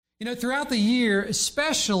You know, throughout the year,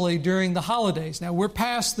 especially during the holidays. Now, we're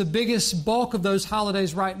past the biggest bulk of those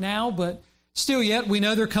holidays right now, but still yet, we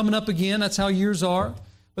know they're coming up again. That's how years are.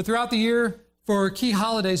 But throughout the year, for key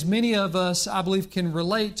holidays, many of us, I believe, can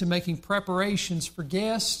relate to making preparations for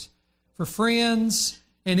guests, for friends,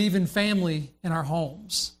 and even family in our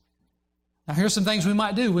homes. Now, here's some things we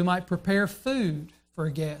might do. We might prepare food for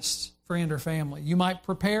a guest, friend, or family. You might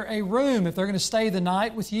prepare a room if they're going to stay the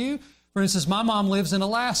night with you. For instance, my mom lives in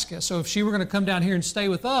Alaska, so if she were going to come down here and stay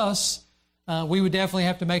with us, we would definitely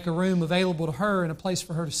have to make a room available to her and a place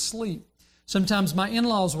for her to sleep. Sometimes my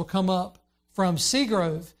in-laws will come up from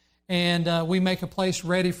Seagrove, and we make a place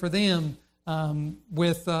ready for them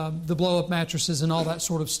with the blow-up mattresses and all that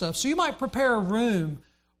sort of stuff. So you might prepare a room,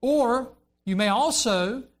 or you may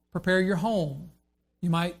also prepare your home. You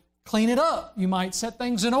might clean it up. You might set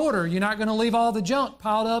things in order. You're not going to leave all the junk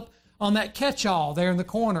piled up on that catch-all there in the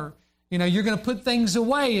corner. You know, you're going to put things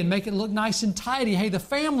away and make it look nice and tidy. Hey, the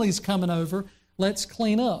family's coming over. Let's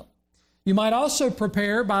clean up. You might also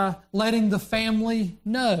prepare by letting the family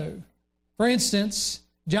know. For instance,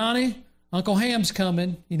 Johnny, Uncle Ham's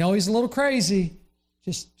coming. You know he's a little crazy.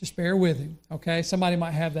 Just bear with him, okay? Somebody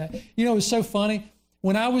might have that. You know, it's so funny.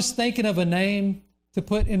 When I was thinking of a name to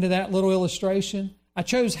put into that little illustration, I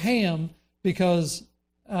chose Ham because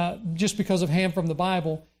just because of Ham from the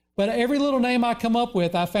Bible. But every little name I come up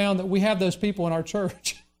with, I found that we have those people in our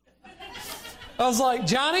church. I was like,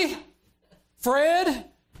 Johnny, Fred,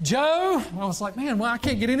 Joe. I was like, man, well, I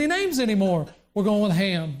can't get any names anymore. We're going with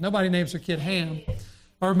Ham. Nobody names their kid Ham.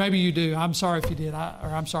 Or maybe you do. I'm sorry if you did, or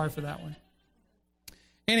I'm sorry for that one.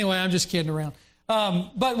 Anyway, I'm just kidding around.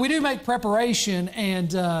 But we do make preparation,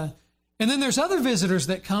 and then there's other visitors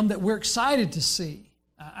that come that we're excited to see.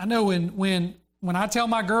 I know when I tell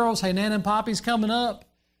my girls, hey, Nana and Poppy's coming up,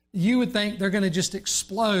 you would think they're going to just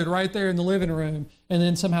explode right there in the living room and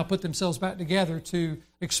then somehow put themselves back together to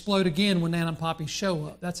explode again when Nana and Poppy show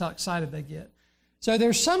up. That's how excited they get. So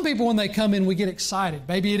there's some people when they come in, we get excited.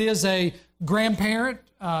 Maybe it is a grandparent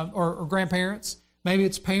or grandparents. Maybe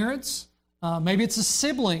it's parents. Maybe it's a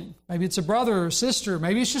sibling. Maybe it's a brother or sister.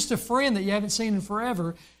 Maybe it's just a friend that you haven't seen in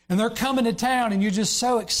forever. And they're coming to town and you're just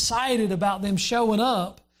so excited about them showing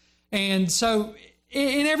up. And so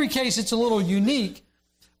in every case, it's a little unique.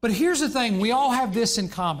 But here's the thing. We all have this in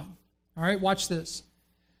common. All right, watch this.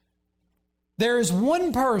 There is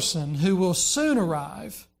one person who will soon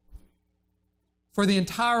arrive for the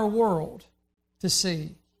entire world to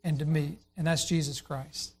see and to meet, and that's Jesus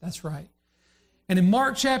Christ. That's right. And in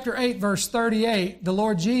Mark chapter 8, verse 38, the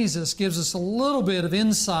Lord Jesus gives us a little bit of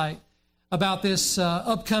insight about this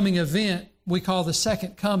upcoming event we call the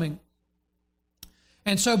second coming.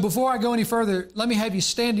 And so before I go any further, let me have you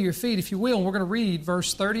stand to your feet, if you will, and we're going to read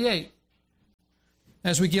verse 38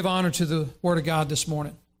 as we give honor to the Word of God this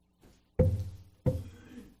morning.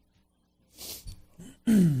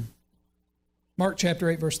 Mark chapter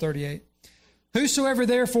 8, verse 38. Whosoever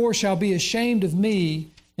therefore shall be ashamed of me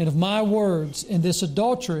and of my words in this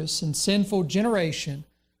adulterous and sinful generation,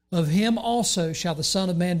 of him also shall the Son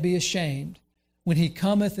of Man be ashamed when he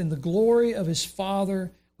cometh in the glory of his Father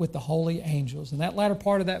with the holy angels. And that latter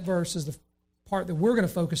part of that verse is the part that we're going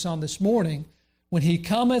to focus on this morning, when he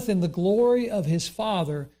cometh in the glory of his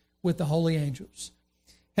Father with the holy angels.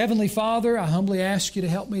 Heavenly Father, I humbly ask you to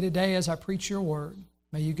help me today as I preach your word.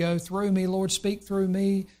 May you go through me, Lord, speak through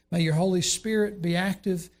me. May your Holy Spirit be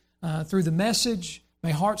active through the message. May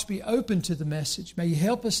hearts be open to the message. May you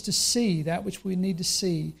help us to see that which we need to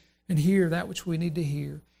see and hear that which we need to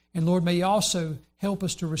hear. And Lord, may you also help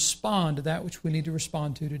us to respond to that which we need to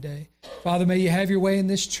respond to today. Father, may you have your way in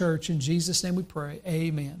this church. In Jesus' name we pray.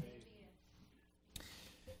 Amen.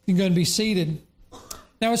 You can go and be seated.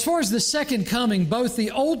 Now, as far as the second coming, both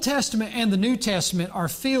the Old Testament and the New Testament are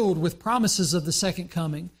filled with promises of the second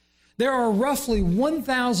coming. There are roughly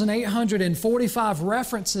 1,845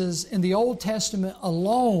 references in the Old Testament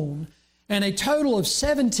alone, and a total of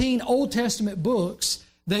 17 Old Testament books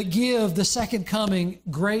that give the second coming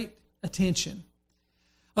great attention.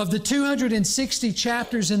 Of the 260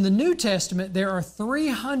 chapters in the New Testament, there are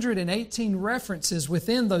 318 references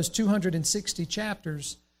within those 260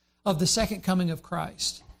 chapters of the second coming of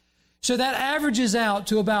Christ. So that averages out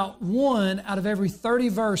to about 1 out of every 30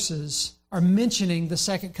 verses are mentioning the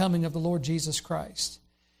second coming of the Lord Jesus Christ.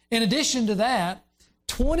 In addition to that,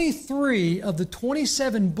 23 of the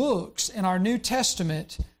 27 books in our New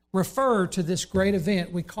Testament refer to this great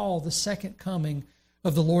event we call the second coming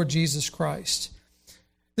of the Lord Jesus Christ.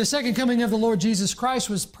 The second coming of the Lord Jesus Christ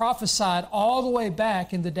was prophesied all the way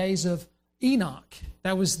back in the days of Enoch.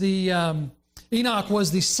 That was Enoch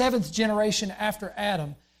was the seventh generation after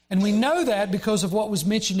Adam. And we know that because of what was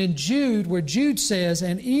mentioned in Jude, where Jude says,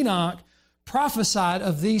 "And Enoch prophesied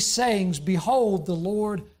of these sayings, Behold, the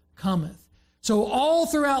Lord cometh." So all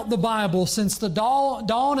throughout the Bible, since the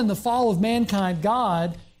dawn and the fall of mankind,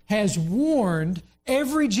 God has warned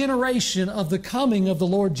every generation of the coming of the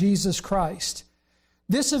Lord Jesus Christ.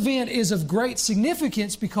 This event is of great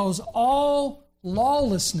significance because all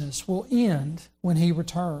lawlessness will end when He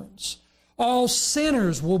returns. All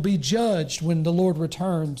sinners will be judged when the Lord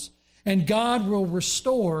returns, and God will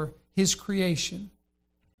restore His creation.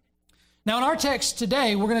 Now, in our text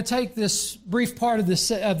today, we're going to take this brief part of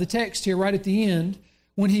the text here right at the end,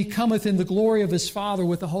 when He cometh in the glory of His Father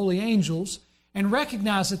with the holy angels, and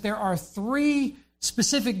recognize that there are three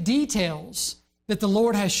specific details that the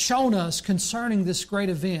Lord has shown us concerning this great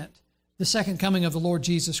event, the second coming of the Lord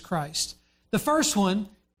Jesus Christ. The first one,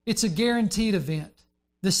 it's a guaranteed event.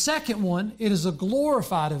 The second one, it is a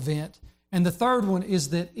glorified event. And the third one is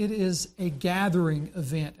that it is a gathering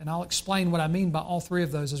event. And I'll explain what I mean by all three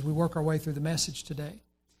of those as we work our way through the message today.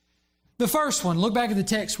 The first one, look back at the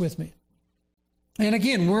text with me. And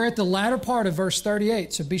again, we're at the latter part of verse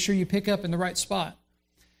 38, so be sure you pick up in the right spot.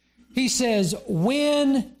 He says,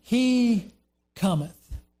 when He cometh.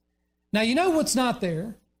 Now, you know what's not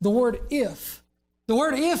there? The word if. The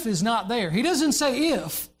word if is not there. He doesn't say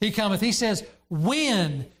if He cometh. He says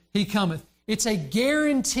when He cometh. It's a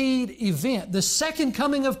guaranteed event. The second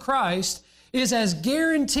coming of Christ is as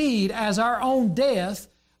guaranteed as our own death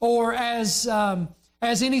or as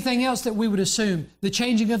anything else that we would assume. The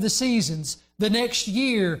changing of the seasons, the next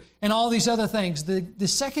year, and all these other things. The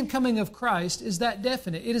second coming of Christ is that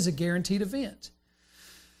definite. It is a guaranteed event.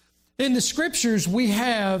 In the Scriptures, we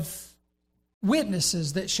have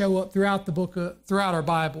witnesses that show up throughout our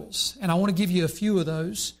Bibles. And I want to give you a few of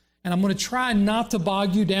those. And I'm going to try not to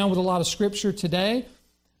bog you down with a lot of Scripture today,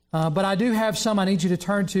 but I do have some I need you to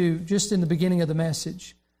turn to just in the beginning of the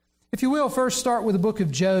message. If you will, first start with the book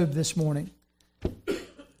of Job this morning.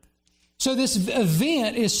 So this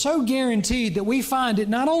event is so guaranteed that we find it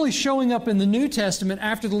not only showing up in the New Testament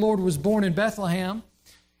after the Lord was born in Bethlehem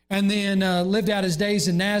and then lived out His days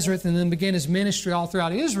in Nazareth and then began His ministry all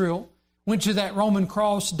throughout Israel, went to that Roman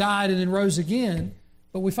cross, died, and then rose again.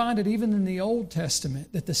 But we find it even in the Old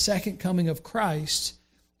Testament that the second coming of Christ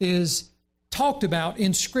is talked about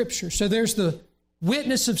in Scripture. So there's the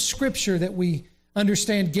witness of Scripture that we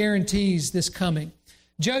understand guarantees this coming.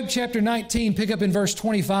 Job chapter 19, pick up in verse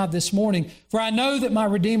 25 this morning. For I know that my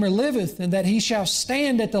Redeemer liveth, and that He shall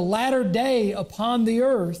stand at the latter day upon the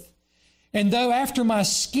earth. And though after my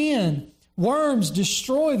skin worms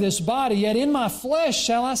destroy this body, yet in my flesh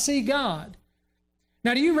shall I see God.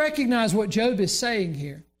 Now, do you recognize what Job is saying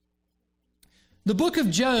here? The book of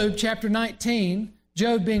Job, chapter 19,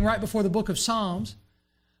 Job being right before the book of Psalms,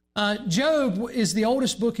 Job is the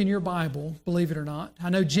oldest book in your Bible, believe it or not. I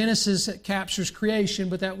know Genesis captures creation,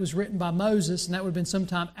 but that was written by Moses, and that would have been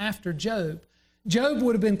sometime after Job. Job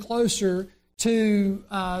would have been closer to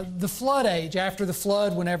the flood age, after the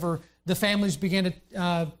flood, whenever the families began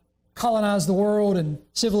to colonize the world and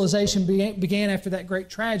civilization began after that great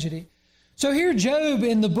tragedy. So here Job,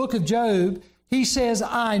 in the book of Job, he says,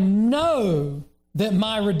 I know that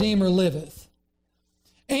my Redeemer liveth,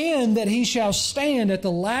 and that He shall stand at the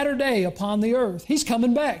latter day upon the earth. He's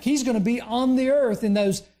coming back. He's going to be on the earth in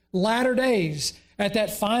those latter days, at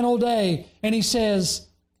that final day. And he says,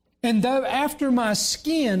 and though after my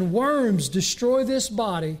skin worms destroy this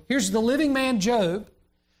body, here's the living man Job,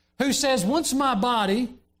 who says, once my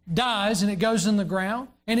body dies and it goes in the ground,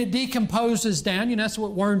 and it decomposes down. You know, that's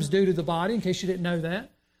what worms do to the body, in case you didn't know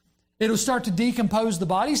that. It'll start to decompose the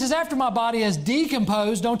body. He says, after my body has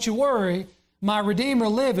decomposed, don't you worry, my Redeemer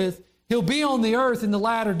liveth. He'll be on the earth in the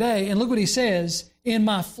latter day. And look what he says, in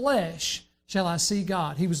my flesh shall I see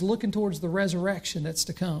God. He was looking towards the resurrection that's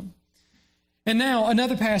to come. And now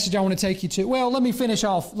another passage I want to take you to. Well, let me finish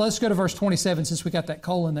off. Let's go to verse 27 since we got that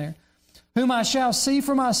colon there. Whom I shall see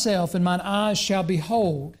for myself, and mine eyes shall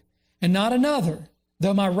behold, and not another,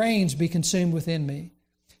 though my reins be consumed within me.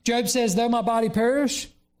 Job says, though my body perish,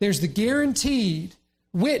 there's the guaranteed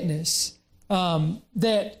witness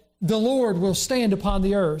that the Lord will stand upon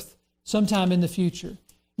the earth sometime in the future.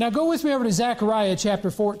 Now go with me over to Zechariah chapter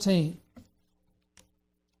 14.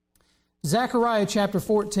 Zechariah chapter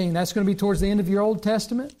 14. That's going to be towards the end of your Old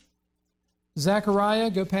Testament. Zechariah,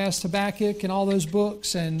 go past Habakkuk and all those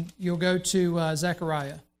books, and you'll go to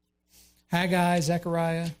Zechariah. Haggai,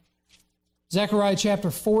 Zechariah. Zechariah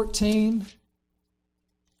chapter 14.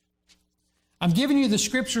 I'm giving you the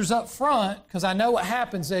scriptures up front because I know what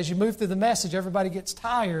happens as you move through the message. Everybody gets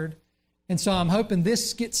tired. And so I'm hoping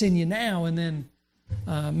this gets in you now, and then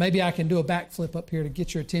Maybe I can do a backflip up here to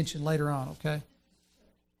get your attention later on, okay?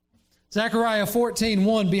 Zechariah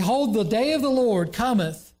 14:1, Behold, the day of the Lord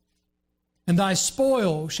cometh, and thy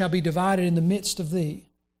spoil shall be divided in the midst of thee.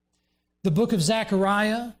 The book of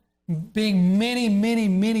Zechariah, being many, many,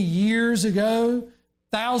 many years ago,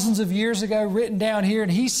 thousands of years ago, written down here,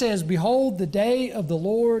 and he says, Behold, the day of the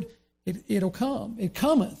Lord, it'll come. It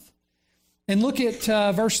cometh. And look at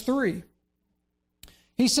verse 3.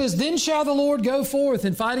 He says, Then shall the Lord go forth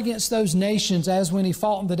and fight against those nations as when he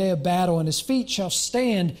fought in the day of battle, and his feet shall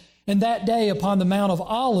stand in that day upon the Mount of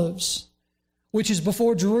Olives, which is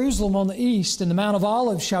before Jerusalem on the east, and the Mount of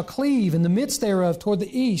Olives shall cleave in the midst thereof toward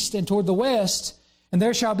the east and toward the west, and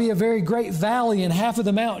there shall be a very great valley, and half of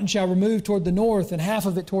the mountain shall remove toward the north, and half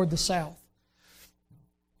of it toward the south.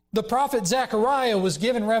 The prophet Zechariah was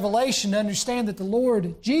given revelation to understand that the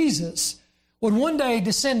Lord Jesus would one day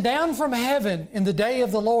descend down from heaven in the day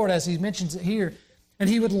of the Lord, as he mentions it here, and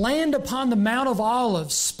he would land upon the Mount of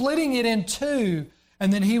Olives, splitting it in two,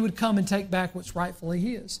 and then he would come and take back what's rightfully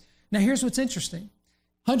his. Now here's what's interesting.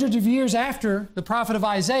 Hundreds of years after the prophet of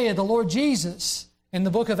Isaiah, the Lord Jesus, in the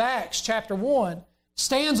book of Acts, chapter 1,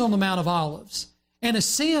 stands on the Mount of Olives and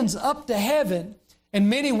ascends up to heaven, and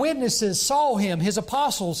many witnesses saw him, his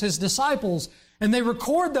apostles, his disciples, and they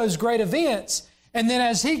record those great events. And then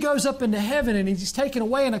as he goes up into heaven and he's taken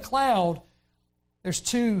away in a cloud, there's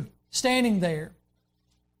two standing there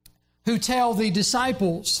who tell the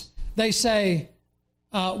disciples, they say,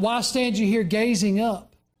 why stand you here gazing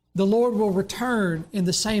up? The Lord will return in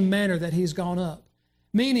the same manner that he's gone up,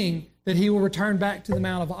 meaning that he will return back to the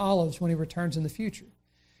Mount of Olives when he returns in the future.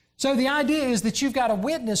 So the idea is that you've got a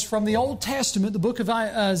witness from the Old Testament, the book of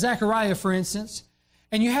Zechariah, for instance,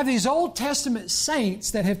 and you have these Old Testament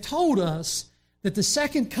saints that have told us that the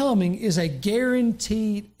second coming is a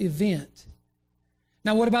guaranteed event.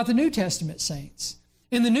 Now, what about the New Testament saints?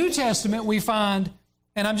 In the New Testament, we find,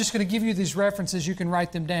 and I'm just going to give you these references, you can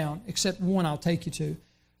write them down, except one I'll take you to.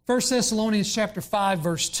 1 Thessalonians chapter 5,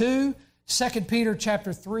 verse 2, 2 Peter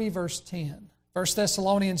chapter 3, verse 10. 1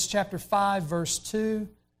 Thessalonians chapter 5, verse 2,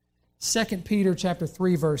 2 Peter chapter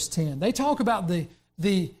 3, verse 10. They talk about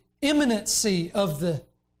the imminency of the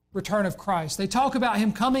return of Christ. They talk about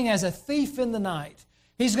him coming as a thief in the night.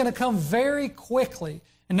 He's going to come very quickly.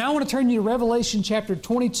 And now I want to turn you to Revelation chapter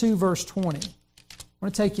 22, verse 20. I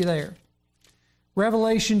want to take you there.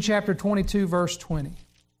 Revelation chapter 22, verse 20.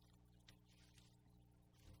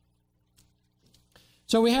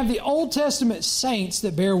 So we have the Old Testament saints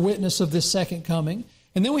that bear witness of this second coming.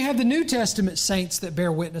 And then we have the New Testament saints that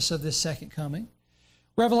bear witness of this second coming.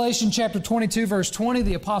 Revelation chapter 22, verse 20,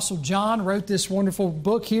 the Apostle John wrote this wonderful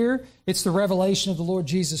book here. It's the revelation of the Lord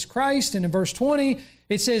Jesus Christ. And in verse 20,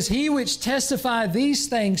 it says, He which testified these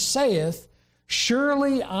things saith,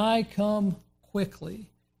 Surely I come quickly.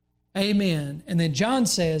 Amen. And then John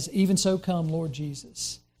says, Even so come, Lord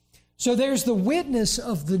Jesus. So there's the witness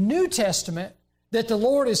of the New Testament that the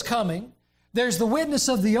Lord is coming. There's the witness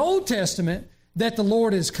of the Old Testament that the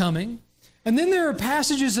Lord is coming. And then there are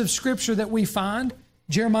passages of Scripture that we find,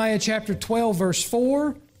 Jeremiah chapter 12, verse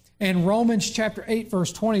 4, and Romans chapter 8,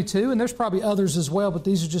 verse 22. And there's probably others as well, but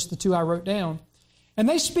these are just the two I wrote down. And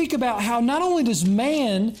they speak about how not only does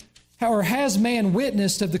man, or has man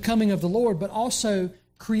witnessed of the coming of the Lord, but also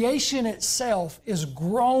creation itself is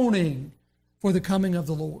groaning for the coming of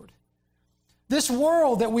the Lord. This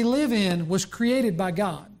world that we live in was created by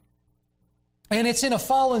God. And it's in a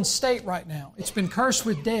fallen state right now. It's been cursed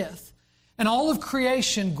with death. And all of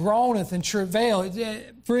creation groaneth and travaileth.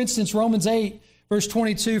 For instance, Romans 8, verse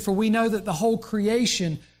 22, For we know that the whole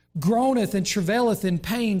creation groaneth and travaileth in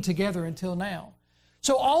pain together until now.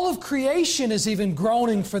 So all of creation is even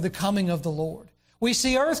groaning for the coming of the Lord. We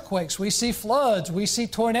see earthquakes, we see floods, we see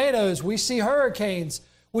tornadoes, we see hurricanes,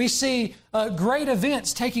 we see great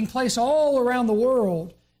events taking place all around the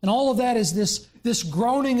world. And all of that is this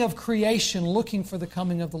groaning of creation looking for the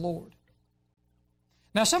coming of the Lord.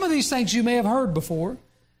 Now, some of these things you may have heard before,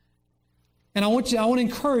 and I want to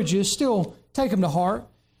encourage you, still take them to heart.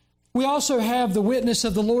 We also have the witness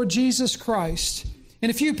of the Lord Jesus Christ. In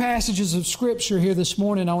a few passages of Scripture here this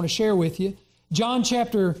morning I want to share with you. John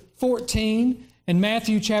chapter 14 and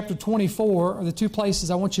Matthew chapter 24 are the two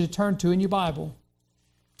places I want you to turn to in your Bible.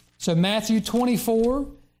 So Matthew 24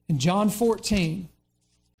 and John 14.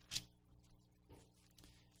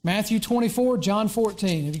 Matthew 24, John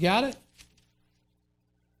 14. Have you got it?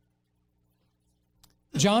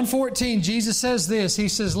 John 14, Jesus says this. He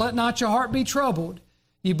says, Let not your heart be troubled.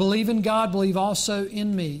 You believe in God, believe also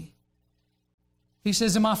in me. He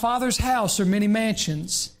says, In my Father's house are many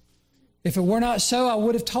mansions. If it were not so, I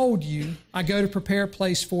would have told you, I go to prepare a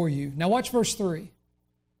place for you. Now watch verse 3.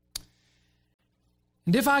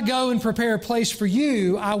 And if I go and prepare a place for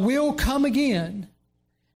you, I will come again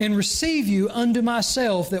and receive you unto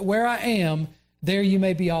myself, that where I am, there you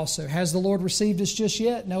may be also. Has the Lord received us just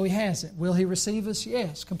yet? No, He hasn't. Will He receive us?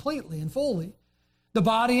 Yes, completely and fully. The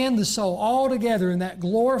body and the soul, all together in that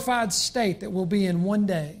glorified state that we'll be in one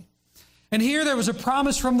day. And here there was a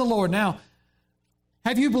promise from the Lord. Now,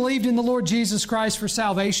 have you believed in the Lord Jesus Christ for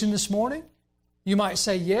salvation this morning? You might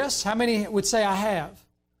say yes. How many would say I have?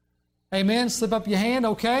 Amen. Slip up your hand.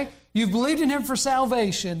 Okay. You've believed in Him for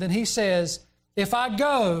salvation. Then He says, if I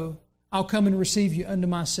go, I'll come and receive you unto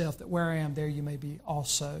myself, that where I am, there you may be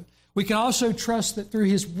also. We can also trust that through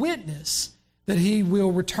His witness that He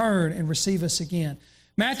will return and receive us again.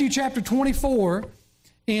 Matthew chapter 24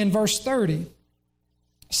 in verse 30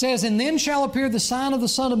 says, and then shall appear the sign of the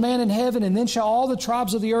Son of Man in heaven, and then shall all the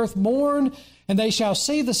tribes of the earth mourn, and they shall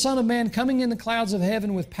see the Son of Man coming in the clouds of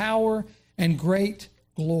heaven with power and great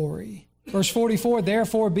glory. Verse 44,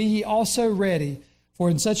 therefore be ye also ready, for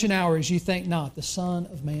in such an hour as ye think not, the Son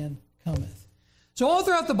of Man cometh. So all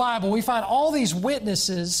throughout the Bible, we find all these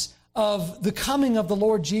witnesses of the coming of the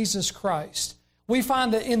Lord Jesus Christ. We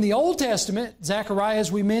find that in the Old Testament, Zechariah,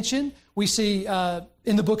 as we mentioned, we see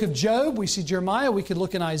in the book of Job, we see Jeremiah, we could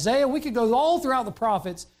look in Isaiah, we could go all throughout the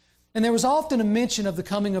prophets, and there was often a mention of the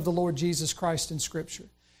coming of the Lord Jesus Christ in Scripture.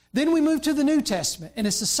 Then we move to the New Testament, and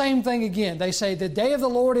it's the same thing again. They say, the day of the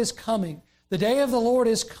Lord is coming. The day of the Lord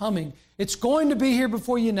is coming. It's going to be here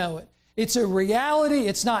before you know it. It's a reality.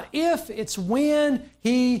 It's not if, it's when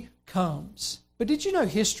He comes. But did you know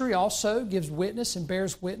history also gives witness and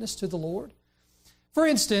bears witness to the Lord? For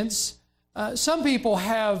instance, some people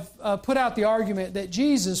have put out the argument that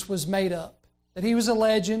Jesus was made up, that He was a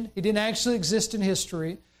legend, He didn't actually exist in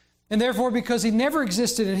history, and therefore because He never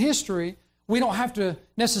existed in history, we don't have to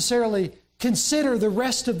necessarily consider the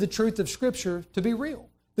rest of the truth of Scripture to be real.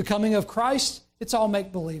 The coming of Christ, it's all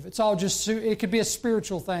make-believe. It's all just, it could be a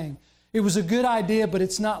spiritual thing. It was a good idea, but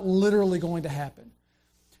it's not literally going to happen.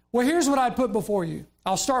 Well, here's what I'd put before you.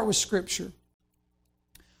 I'll start with Scripture.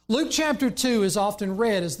 Luke chapter 2 is often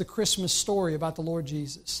read as the Christmas story about the Lord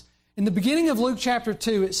Jesus. In the beginning of Luke chapter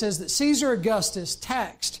 2, it says that Caesar Augustus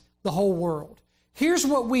taxed the whole world. Here's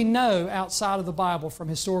what we know outside of the Bible from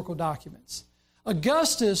historical documents.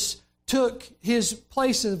 Augustus took his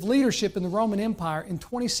place of leadership in the Roman Empire in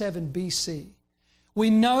 27 BC. We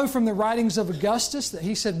know from the writings of Augustus that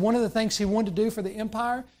he said one of the things he wanted to do for the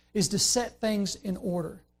empire is to set things in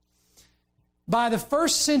order. By the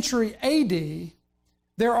 1st century AD,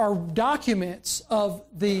 there are documents of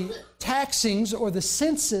the taxings or the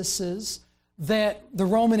censuses that the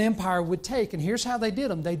Roman Empire would take. And here's how they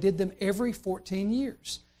did them. They did them every 14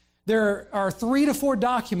 years. There are 3 to 4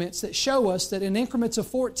 documents that show us that in increments of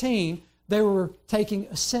 14, they were taking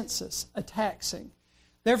a census, a taxing.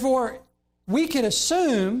 Therefore, we can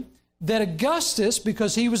assume that Augustus,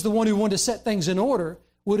 because he was the one who wanted to set things in order,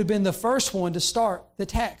 would have been the first one to start the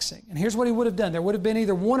taxing. And here's what he would have done. There would have been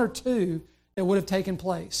either 1 or 2 that would have taken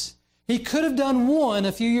place. He could have done one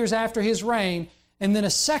a few years after his reign, and then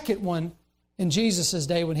a second one in Jesus'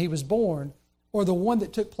 day when He was born, or the one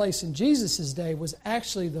that took place in Jesus' day was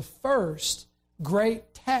actually the first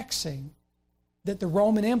great taxing that the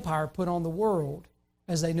Roman Empire put on the world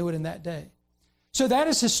as they knew it in that day. So that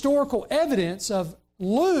is historical evidence of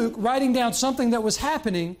Luke writing down something that was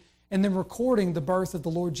happening and then recording the birth of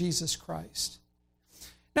the Lord Jesus Christ.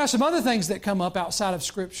 Now, some other things that come up outside of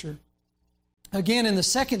Scripture. Again, in the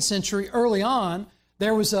 2nd century, early on,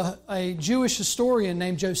 there was a Jewish historian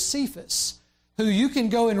named Josephus, who you can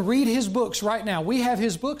go and read his books right now. We have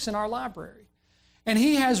his books in our library. And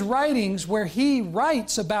he has writings where he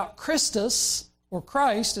writes about Christus, or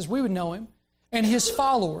Christ as we would know Him, and His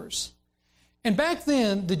followers. And back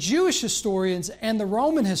then, the Jewish historians and the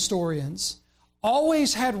Roman historians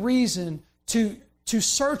always had reason to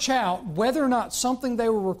search out whether or not something they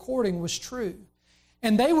were recording was true.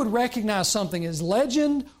 And they would recognize something as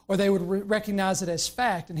legend, or they would recognize it as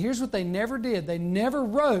fact. And here's what they never did. They never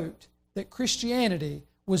wrote that Christianity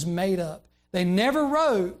was made up. They never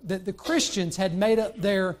wrote that the Christians had made up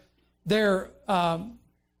their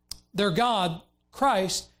God,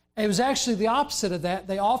 Christ. It was actually the opposite of that.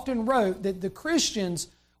 They often wrote that the Christians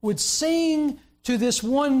would sing to this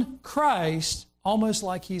one Christ almost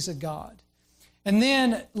like He's a God. And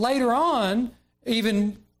then later on,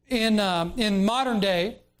 even in modern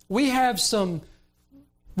day, we have some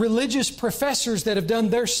religious professors that have done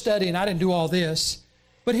their study, and I didn't do all this,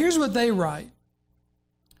 but here's what they write.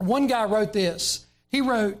 One guy wrote this. He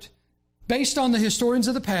wrote, based on the historians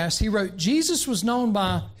of the past, he wrote, Jesus was known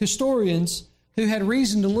by historians who had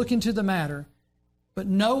reason to look into the matter, but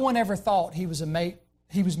no one ever thought he was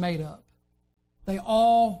made up. they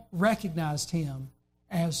all recognized him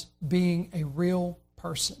as being a real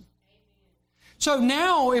person. So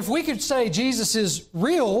now, if we could say Jesus is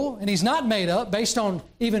real and he's not made up based on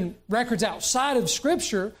even records outside of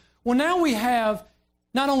Scripture, well, now we have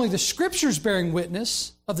not only the Scriptures bearing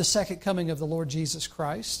witness of the second coming of the Lord Jesus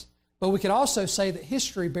Christ, but we could also say that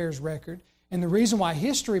history bears record. And the reason why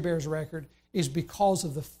history bears record is because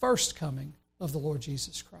of the first coming of the Lord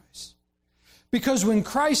Jesus Christ. Because when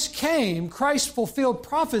Christ came, Christ fulfilled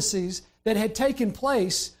prophecies that had taken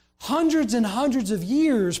place hundreds and hundreds of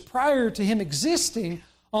years prior to him existing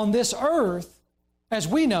on this earth as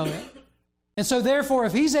we know it. And so therefore,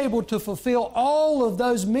 if he's able to fulfill all of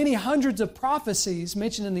those many hundreds of prophecies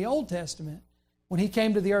mentioned in the Old Testament when he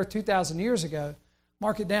came to the earth 2,000 years ago,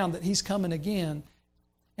 mark it down that he's coming again,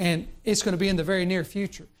 and it's going to be in the very near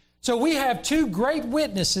future. So we have two great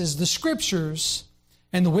witnesses, the Scriptures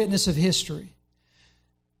and the witness of history.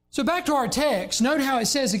 So back to our text, note how it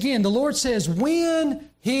says again, the Lord says, when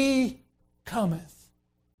he cometh.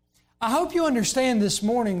 I hope you understand this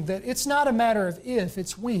morning that it's not a matter of if,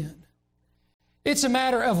 it's when. It's a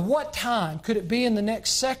matter of what time. Could it be in the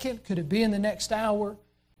next second? Could it be in the next hour?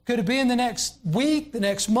 Could it be in the next week, the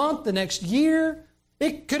next month, the next year?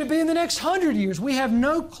 Could it be in the next 100 years? We have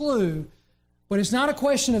no clue. But it's not a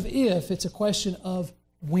question of if, it's a question of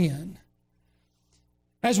when.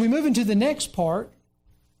 As we move into the next part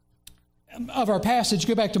of our passage,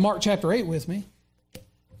 go back to Mark chapter 8 with me.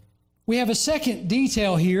 We have a second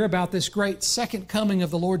detail here about this great second coming of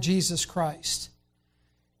the Lord Jesus Christ.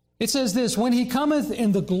 It says this, when he cometh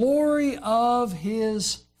in the glory of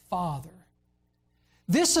his Father.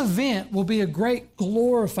 This event will be a great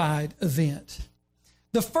glorified event.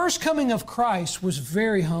 The first coming of Christ was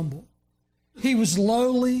very humble. He was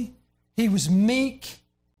lowly. He was meek.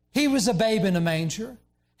 He was a babe in a manger.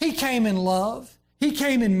 He came in love. He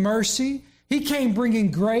came in mercy. He came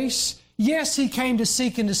bringing grace. Yes, he came to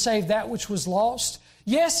seek and to save that which was lost.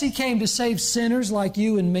 Yes, he came to save sinners like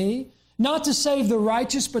you and me. Not to save the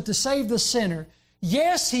righteous, but to save the sinner.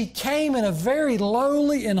 Yes, he came in a very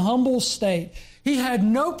lowly and humble state. He had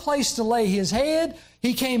no place to lay his head.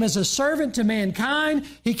 He came as a servant to mankind.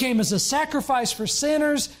 He came as a sacrifice for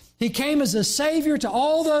sinners. He came as a Savior to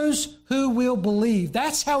all those who will believe.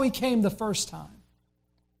 That's how he came the first time.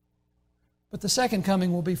 But the second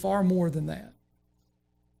coming will be far more than that.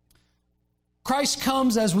 Christ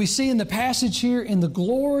comes, as we see in the passage here, in the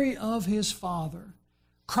glory of his Father.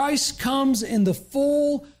 Christ comes in the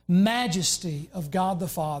full majesty of God the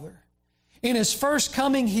Father. In his first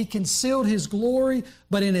coming, he concealed his glory,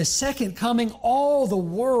 but in his second coming, all the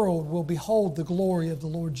world will behold the glory of the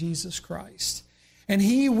Lord Jesus Christ. And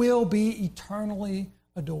he will be eternally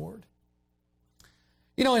adored.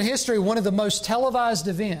 You know, in history, one of the most televised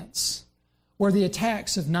events were the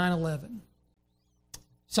attacks of 9/11.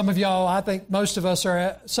 Some of y'all, I think most of us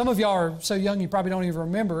some of y'all are so young you probably don't even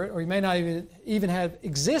remember it, or you may not even have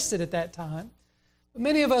existed at that time. But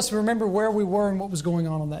many of us remember where we were and what was going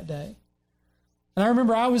on that day. And I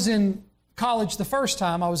remember I was in college the first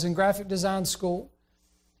time. I was in graphic design school.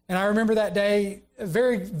 And I remember that day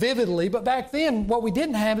very vividly. But back then, what we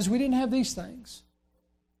didn't have is we didn't have these things.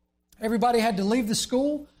 Everybody had to leave the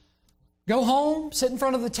school, go home, sit in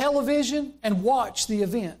front of the television, and watch the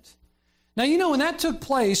event. Now, you know, when that took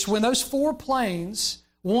place, when those 4 planes,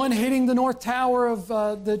 one hitting the North Tower of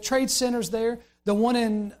the trade centers there, the one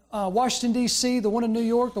in Washington, D.C., the one in New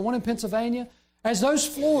York, the one in Pennsylvania, as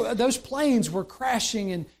those planes were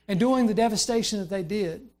crashing and doing the devastation that they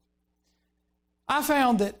did, I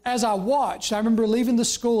found that as I watched, I remember leaving the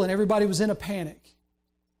school and everybody was in a panic.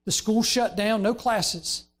 The school shut down, no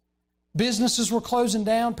classes. Businesses were closing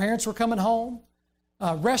down, parents were coming home,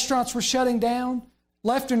 restaurants were shutting down.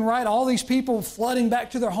 Left and right, all these people flooding back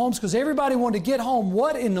to their homes because everybody wanted to get home.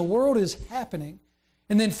 What in the world is happening?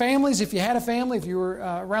 And then families, if you had a family, if you were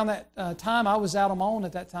around that time, I was out on my own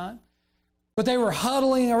at that time. But they were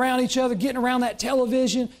huddling around each other, getting around that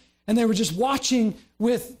television, and they were just watching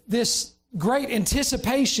with this great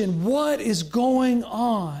anticipation, what is going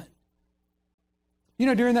on? You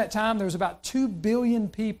know, during that time, there was about 2 billion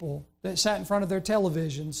people that sat in front of their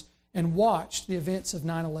televisions and watched the events of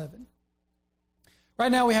 9/11.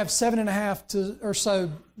 Right now we have 7.5 or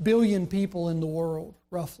so billion people in the world,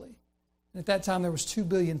 roughly. And at that time there was 2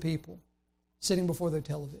 billion people sitting before their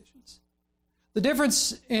televisions. The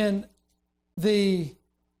difference in the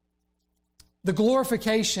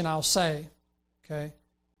glorification, I'll say, okay,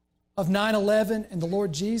 of 9/11 and the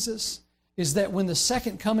Lord Jesus is that when the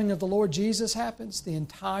second coming of the Lord Jesus happens, the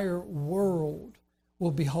entire world will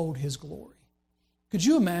behold his glory. Could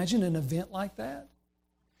you imagine an event like that?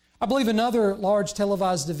 I believe another large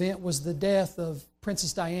televised event was the death of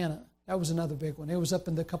Princess Diana. That was another big one. It was up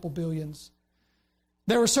in the couple billions.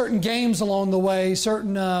 There were certain games along the way,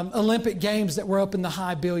 certain Olympic games that were up in the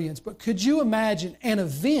high billions. But could you imagine an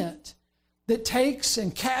event that takes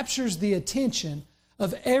and captures the attention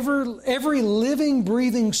of every living,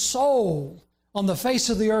 breathing soul on the face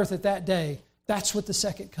of the earth at that day? That's what the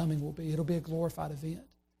second coming will be. It'll be a glorified event.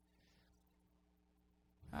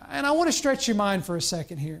 And I want to stretch your mind for a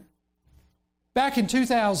second here. Back in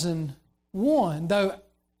 2001, though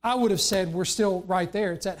I would have said we're still right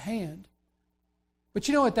there, it's at hand. But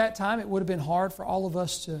you know, at that time, it would have been hard for all of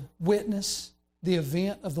us to witness the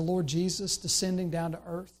event of the Lord Jesus descending down to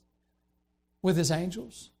earth with His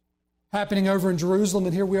angels, happening over in Jerusalem,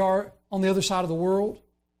 and here we are on the other side of the world.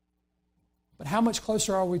 But how much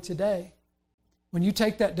closer are we today? When you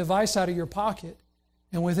take that device out of your pocket,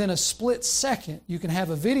 and within a split second, you can have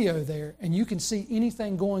a video there, and you can see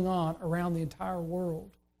anything going on around the entire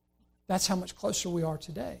world. That's how much closer we are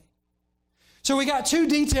today. So we got two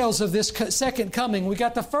details of this second coming. We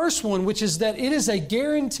got the first one, which is that it is a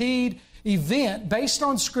guaranteed event based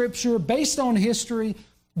on Scripture, based on history,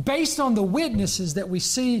 based on the witnesses that we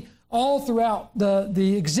see all throughout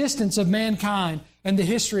the existence of mankind and the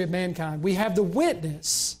history of mankind. We have the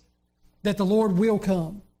witness that the Lord will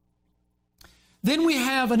come. Then we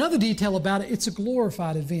have another detail about it. It's a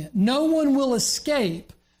glorified event. No one will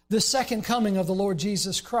escape the second coming of the Lord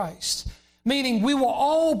Jesus Christ. Meaning we will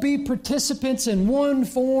all be participants in one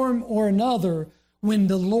form or another when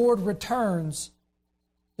the Lord returns,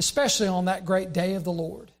 especially on that great day of the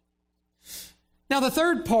Lord. Now the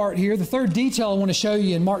third part here, the third detail I want to show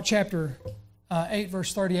you in Mark chapter 8,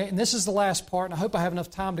 verse 38, and this is the last part, and I hope I have enough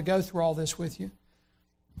time to go through all this with you,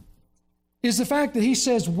 is the fact that He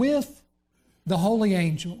says, with the holy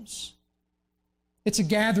angels. It's a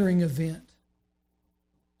gathering event.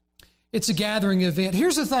 It's a gathering event.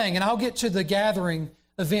 Here's the thing, and I'll get to the gathering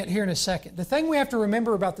event here in a second. The thing we have to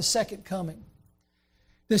remember about the second coming.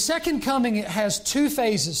 The second coming, it has two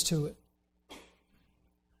phases to it.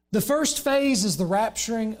 The first phase is the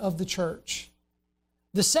rapturing of the church.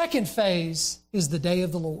 The second phase is the day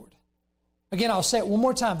of the Lord. Again, I'll say it one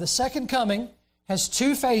more time. The second coming has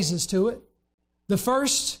two phases to it. The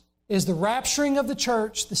first is the rapturing of the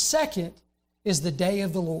church. The second is the day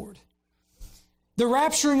of the Lord. The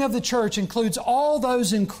rapturing of the church includes all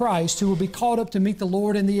those in Christ who will be caught up to meet the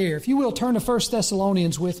Lord in the air. If you will, turn to 1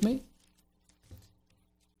 Thessalonians with me.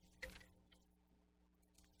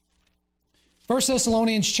 1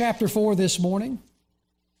 Thessalonians chapter 4 this morning.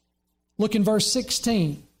 Look in verse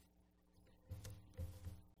 16.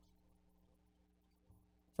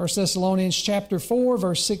 1 Thessalonians chapter 4,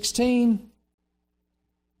 verse 16.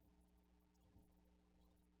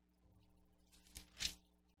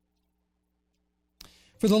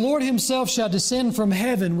 For the Lord Himself shall descend from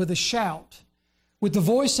heaven with a shout, with the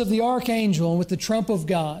voice of the archangel, and with the trump of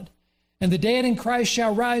God. And the dead in Christ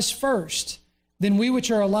shall rise first. Then we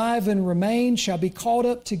which are alive and remain shall be caught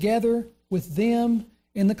up together with them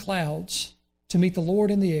in the clouds to meet the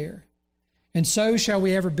Lord in the air. And so shall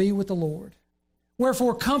we ever be with the Lord.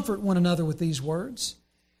 Wherefore comfort one another with these words.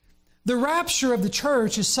 The rapture of the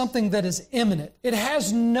church is something that is imminent. It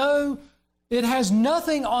has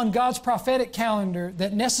nothing on God's prophetic calendar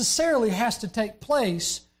that necessarily has to take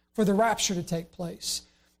place for the rapture to take place.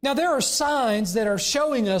 Now, there are signs that are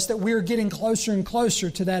showing us that we are getting closer and closer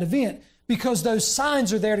to that event, because those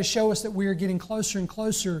signs are there to show us that we are getting closer and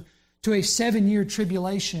closer to a 7-year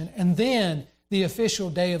tribulation and then the official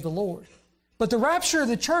day of the Lord. But the rapture of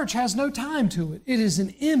the church has no time to it. It is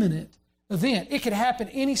an imminent event. It could happen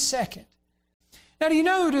any second. Now, do you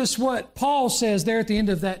notice what Paul says there at the end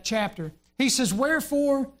of that chapter? He says,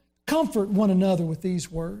 wherefore, comfort one another with these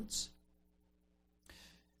words.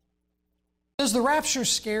 Does the rapture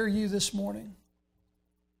scare you this morning?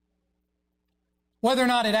 Whether or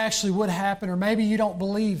not it actually would happen, or maybe you don't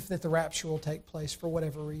believe that the rapture will take place for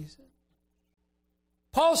whatever reason.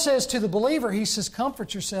 Paul says to the believer, he says,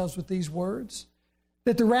 comfort yourselves with these words,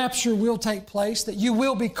 that the rapture will take place, that you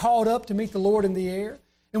will be called up to meet the Lord in the air,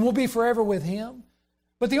 and will be forever with Him.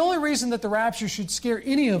 But the only reason that the rapture should scare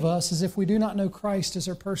any of us is if we do not know Christ as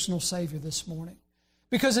our personal Savior this morning.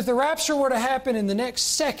 Because if the rapture were to happen in the next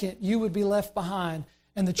second, you would be left behind,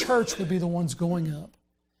 and the church would be the ones going up.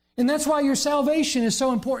 And that's why your salvation is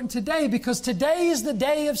so important today, because today is the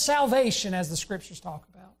day of salvation, as the Scriptures talk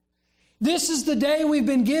about. This is the day we've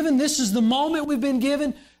been given. This is the moment we've been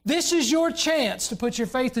given. This is your chance to put your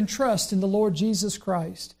faith and trust in the Lord Jesus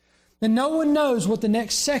Christ. And no one knows what the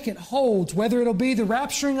next second holds, whether it'll be the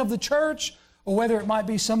rapturing of the church or whether it might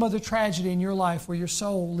be some other tragedy in your life where your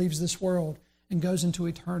soul leaves this world and goes into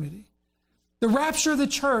eternity. The rapture of the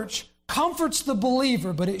church comforts the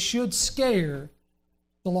believer, but it should scare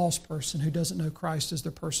the lost person who doesn't know Christ as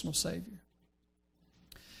their personal Savior.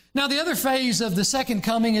 Now, the other phase of the second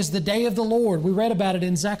coming is the day of the Lord. We read about it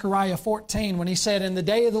in Zechariah 14 when he said, in the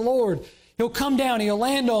day of the Lord, He'll come down, He'll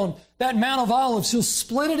land on that Mount of Olives, He'll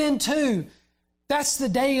split it in two. That's the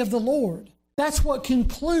day of the Lord. That's what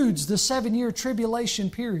concludes the 7-year tribulation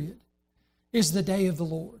period, is the day of the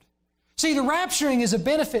Lord. See, the rapturing is a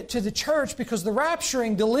benefit to the church because the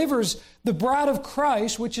rapturing delivers the bride of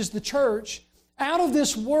Christ, which is the church, out of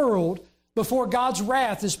this world before God's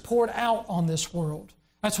wrath is poured out on this world.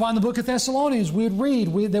 That's why in the book of Thessalonians we would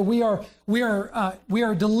read that we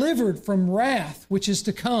are delivered from wrath, which is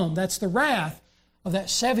to come. That's the wrath of that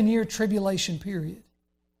 7-year tribulation period.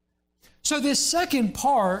 So for this second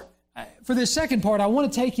part, I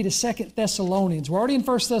want to take you to 2 Thessalonians. We're already in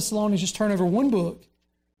 1 Thessalonians. Just turn over one book.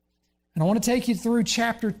 And I want to take you through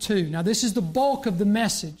chapter 2. Now, this is the bulk of the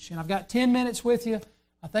message. And I've got 10 minutes with you.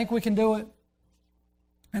 I think we can do it.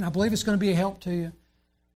 And I believe it's going to be a help to you.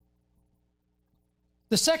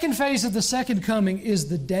 The second phase of the second coming is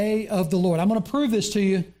the day of the Lord. I'm going to prove this to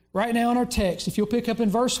you right now in our text. If you'll pick up in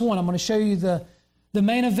verse 1, I'm going to show you the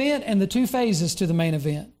main event and the two phases to the main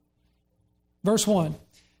event. Verse 1.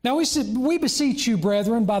 Now we beseech you,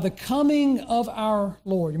 brethren, by the coming of our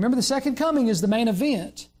Lord. Remember, the second coming is the main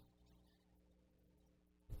event.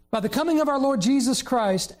 By the coming of our Lord Jesus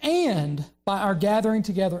Christ and by our gathering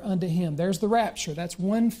together unto Him. There's the rapture. That's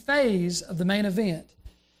one phase of the main event.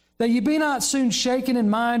 That ye be not soon shaken in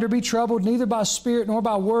mind or be troubled, neither by spirit, nor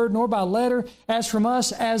by word, nor by letter, as from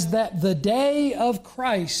us, as that the day of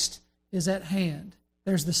Christ is at hand.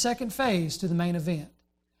 There's the second phase to the main event.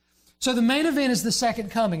 So the main event is the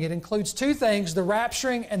second coming. It includes two things, the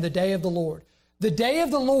rapturing and the day of the Lord. The day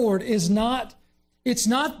of the Lord is it's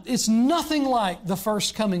nothing like the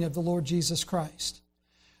first coming of the Lord Jesus Christ.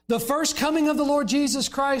 The first coming of the Lord Jesus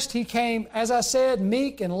Christ, He came, as I said,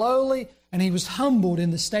 meek and lowly, and He was humbled in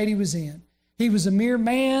the state He was in. He was a mere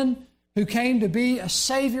man who came to be a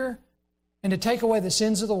Savior and to take away the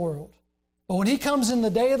sins of the world. But when He comes in the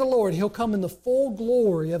day of the Lord, He'll come in the full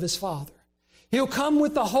glory of His Father. He'll come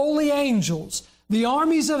with the holy angels, the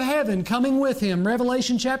armies of heaven coming with Him.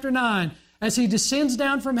 Revelation chapter 9, as He descends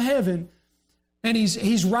down from heaven, and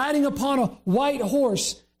he's riding upon a white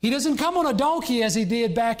horse. He doesn't come on a donkey as He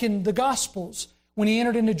did back in the Gospels when He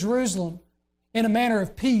entered into Jerusalem in a manner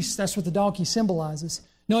of peace. That's what the donkey symbolizes.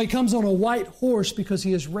 No, He comes on a white horse because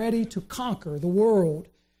He is ready to conquer the world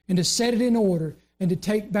and to set it in order and to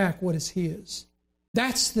take back what is His.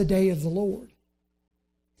 That's the day of the Lord.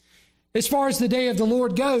 As far as the day of the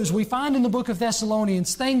Lord goes, we find in the book of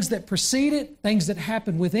Thessalonians things that precede it, things that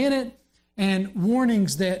happen within it, and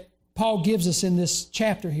warnings that Paul gives us in this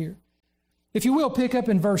chapter here. If you will, pick up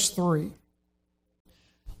in verse 3.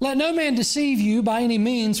 Let no man deceive you by any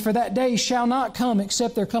means, for that day shall not come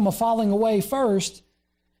except there come a falling away first,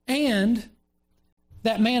 and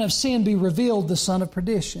that man of sin be revealed, the son of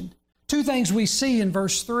perdition. Two things we see in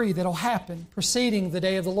verse 3 that'll happen preceding the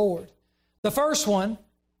day of the Lord. The first one,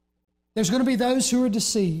 there's going to be those who are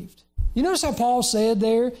deceived. You notice how Paul said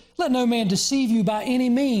there, let no man deceive you by any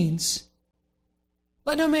means.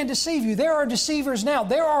 Let no man deceive you. There are deceivers now.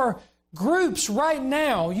 There are groups right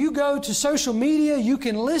now. You go to social media, you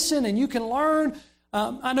can listen and you can learn.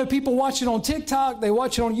 I know people watch it on TikTok, they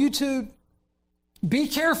watch it on YouTube. Be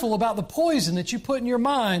careful about the poison that you put in your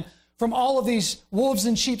mind from all of these wolves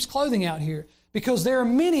in sheep's clothing out here, because there are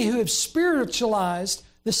many who have spiritualized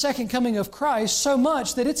the second coming of Christ so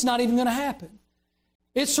much that it's not even going to happen.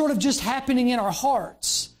 It's sort of just happening in our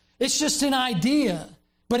hearts. It's just an idea,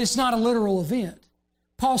 but it's not a literal event.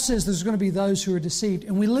 Paul says there's going to be those who are deceived.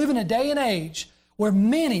 And we live in a day and age where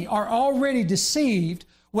many are already deceived,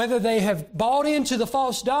 whether they have bought into the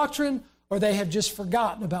false doctrine or they have just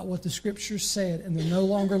forgotten about what the Scriptures said and they're no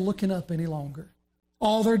longer looking up any longer.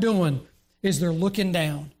 All they're doing is they're looking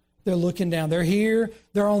down. They're looking down. They're here.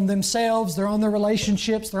 They're on themselves. They're on their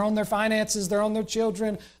relationships. They're on their finances. They're on their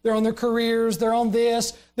children. They're on their careers. They're on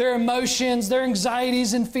this. Their emotions, their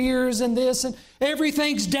anxieties and fears and this. And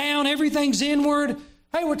everything's down. Everything's inward.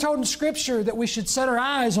 Hey, we're told in Scripture that we should set our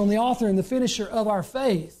eyes on the author and the finisher of our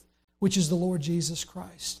faith, which is the Lord Jesus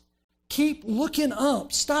Christ. Keep looking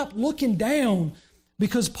up. Stop looking down,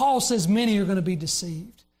 because Paul says many are going to be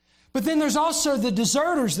deceived. But then there's also the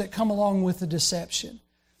deserters that come along with the deception.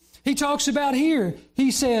 He talks about here,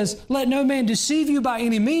 he says, let no man deceive you by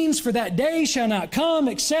any means, for that day shall not come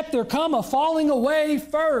except there come a falling away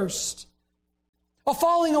first. A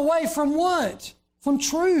falling away from what? From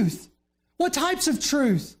truth. What types of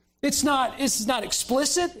truth? It's not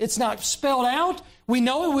explicit. It's not spelled out. We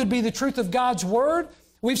know it would be the truth of God's Word.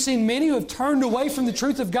 We've seen many who have turned away from the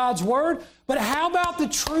truth of God's Word. But how about the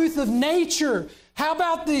truth of nature? How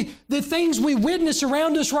about the things we witness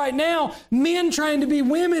around us right now? Men trying to be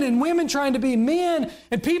women and women trying to be men,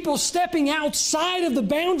 and people stepping outside of the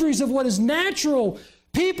boundaries of what is natural.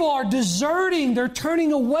 People are deserting. They're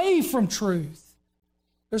turning away from truth.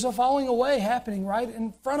 There's a falling away happening right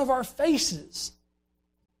in front of our faces.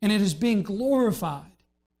 And it is being glorified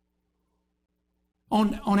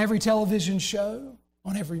on every television show,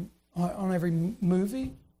 on every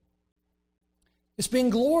movie. It's being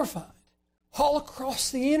glorified all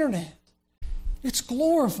across the internet. It's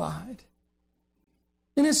glorified.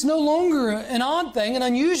 And it's no longer an odd thing, an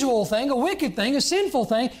unusual thing, a wicked thing, a sinful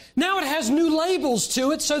thing. Now it has new labels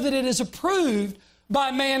to it so that it is approved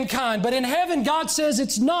by mankind. But in heaven, God says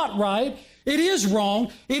it's not right. It is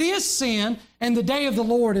wrong. It is sin. And the day of the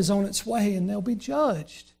Lord is on its way, and they'll be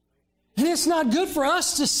judged. And it's not good for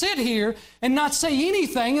us to sit here and not say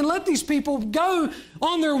anything and let these people go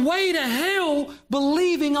on their way to hell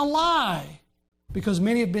believing a lie. Because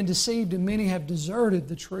many have been deceived and many have deserted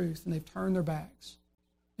the truth and they've turned their backs.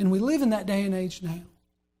 And we live in that day and age now.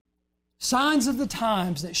 Signs of the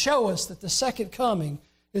times that show us that the second coming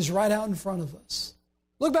is right out in front of us.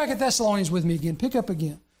 Look back at Thessalonians with me again. Pick up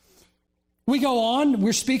again. We go on.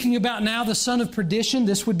 We're speaking about now the son of perdition.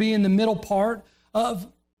 This would be in the middle part of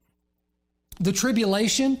the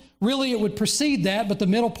tribulation. Really, it would precede that, but the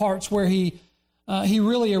middle part's where he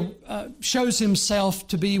really shows himself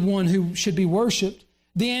to be one who should be worshiped,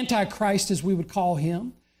 the Antichrist, as we would call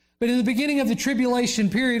him. But in the beginning of the tribulation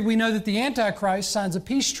period, we know that the Antichrist signs a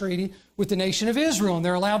peace treaty with the nation of Israel, and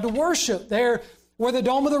they're allowed to worship there where the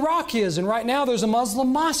Dome of the Rock is. And right now, there's a Muslim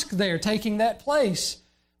mosque there taking that place.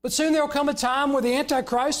 But soon there will come a time where the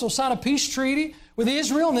Antichrist will sign a peace treaty with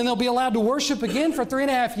Israel, and then they'll be allowed to worship again for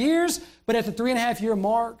 3.5 years. But at the 3.5-year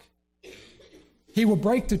mark, he will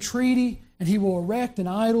break the treaty and he will erect an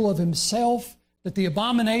idol of himself, that the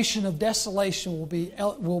abomination of desolation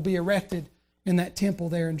will be erected in that temple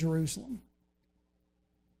there in Jerusalem.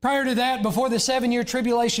 Prior to that, before the 7-year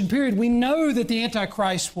tribulation period, we know that the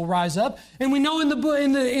Antichrist will rise up, and we know in the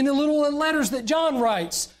little letters that John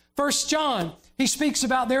writes, 1 John, he speaks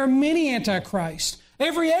about there are many antichrists.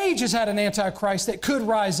 Every age has had an antichrist that could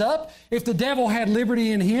rise up if the devil had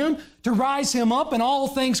liberty in him to rise him up and all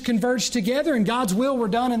things converge together and God's will were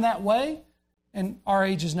done in that way. And our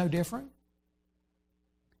age is no different.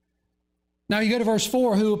 Now you go to verse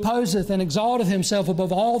 4, who opposeth and exalteth himself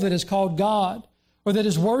above all that is called God, or that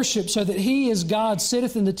is worshipped, so that he is God,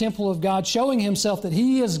 sitteth in the temple of God, showing himself that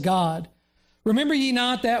he is God. Remember ye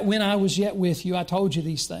not that when I was yet with you, I told you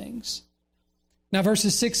these things. Now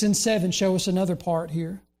verses 6 and 7 show us another part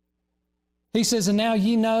here. He says, and now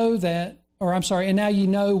ye know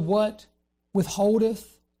what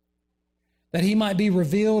withholdeth, that he might be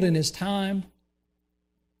revealed in his time.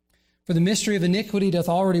 For the mystery of iniquity doth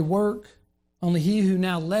already work. Only he who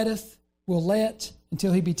now letteth will let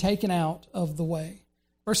until he be taken out of the way.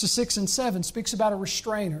 Verses 6 and 7 speaks about a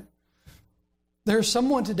restrainer. There's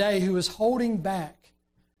someone today who is holding back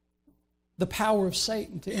the power of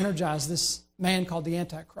Satan to energize this man called the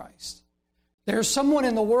Antichrist. There's someone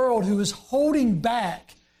in the world who is holding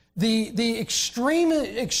back the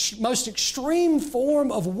most extreme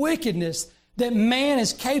form of wickedness that man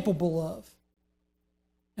is capable of.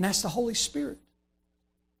 And that's the Holy Spirit.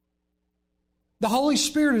 The Holy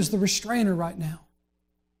Spirit is the restrainer right now.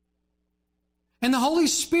 And the Holy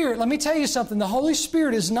Spirit, let me tell you something, the Holy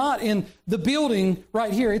Spirit is not in the building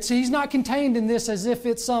right here. He's not contained in this as if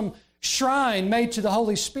it's some shrine made to the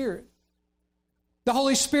Holy Spirit. The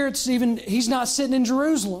Holy Spirit's he's not sitting in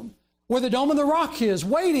Jerusalem where the Dome of the Rock is,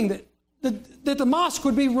 waiting that the mosque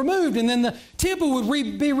would be removed and then the temple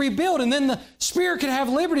would be rebuilt and then the Spirit could have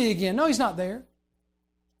liberty again. No, he's not there.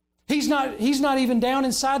 He's not even down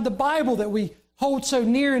inside the Bible that we hold so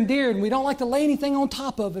near and dear, and we don't like to lay anything on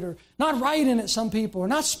top of it or not write in it, some people, or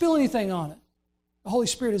not spill anything on it. The Holy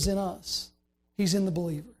Spirit is in us. He's in the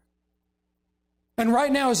believer. And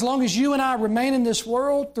right now, as long as you and I remain in this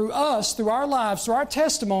world, through us, through our lives, through our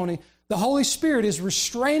testimony, the Holy Spirit is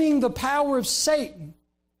restraining the power of Satan.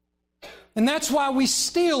 And that's why we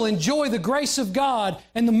still enjoy the grace of God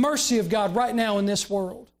and the mercy of God right now in this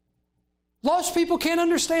world. Lost people can't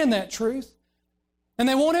understand that truth. And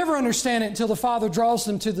they won't ever understand it until the Father draws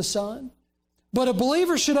them to the Son. But a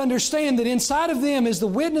believer should understand that inside of them is the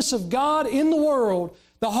witness of God in the world,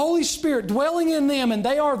 the Holy Spirit dwelling in them, and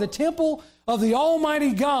they are the temple of the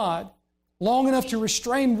Almighty God, long enough to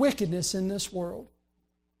restrain wickedness in this world.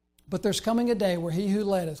 But there's coming a day where he who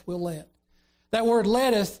letteth will let. That word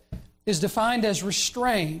letteth is defined as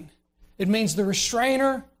restrain. It means the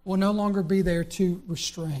restrainer will no longer be there to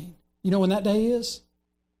restrain. You know when that day is?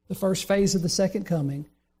 The first phase of the second coming,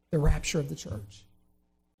 the rapture of the church.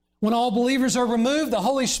 When all believers are removed, the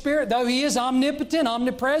Holy Spirit, though He is omnipotent,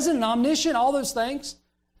 omnipresent, and omniscient, all those things,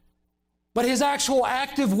 but His actual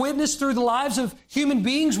active witness through the lives of human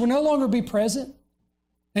beings will no longer be present.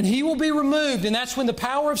 And He will be removed, and that's when the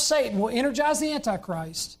power of Satan will energize the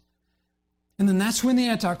Antichrist. And then that's when the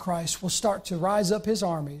Antichrist will start to rise up his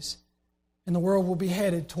armies, and the world will be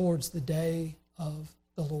headed towards the day of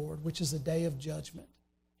the Lord, which is the day of judgment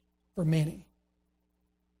for many.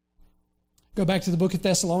 Go back to the book of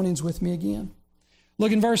Thessalonians with me again.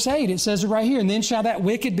 Look in verse 8. It says it right here. And then shall that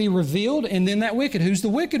wicked be revealed. And then that wicked. Who's the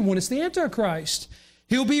wicked one? It's the Antichrist.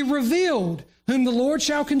 He'll be revealed, whom the Lord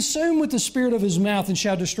shall consume with the spirit of His mouth and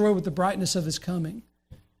shall destroy with the brightness of His coming.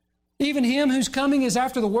 Even him whose coming is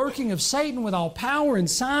after the working of Satan with all power and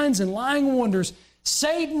signs and lying wonders.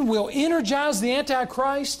 Satan will energize the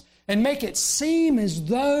Antichrist and make it seem as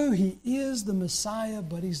though he is the Messiah,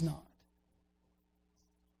 but he's not.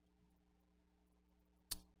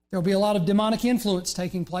 There'll be a lot of demonic influence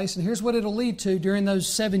taking place, and here's what it'll lead to during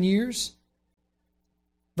those 7 years.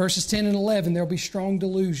 Verses 10 and 11, there'll be strong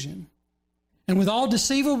delusion. And with all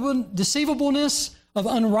deceivableness of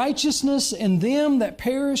unrighteousness in them that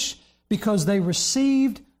perish, because they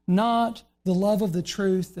received not the love of the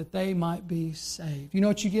truth that they might be saved. You know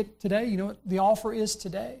what you get today? You know what the offer is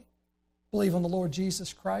today? Believe on the Lord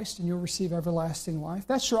Jesus Christ and you'll receive everlasting life.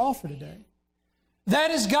 That's your offer today.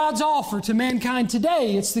 That is God's offer to mankind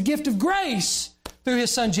today. It's the gift of grace through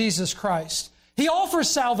His Son Jesus Christ. He offers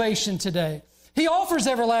salvation today. He offers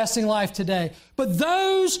everlasting life today. But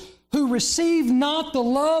those who receive not the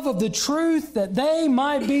love of the truth that they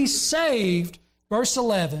might be saved, verse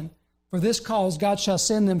 11, for this cause God shall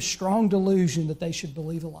send them strong delusion that they should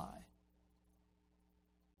believe a lie.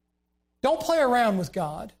 Don't play around with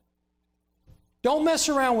God. Don't mess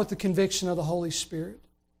around with the conviction of the Holy Spirit.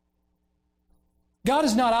 God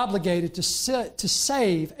is not obligated to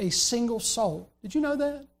save a single soul. Did you know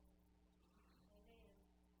that?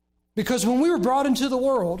 Because when we were brought into the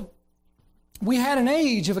world, we had an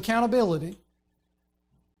age of accountability,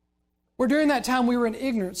 where during that time we were in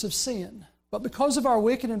ignorance of sin. But because of our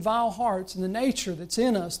wicked and vile hearts and the nature that's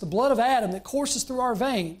in us, the blood of Adam that courses through our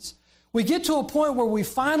veins, we get to a point where we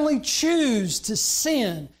finally choose to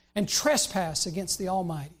sin and trespass against the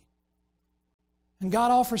Almighty. And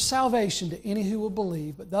God offers salvation to any who will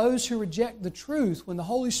believe. But those who reject the truth, when the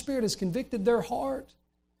Holy Spirit has convicted their heart,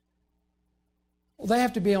 well, they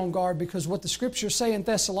have to be on guard, because what the Scriptures say in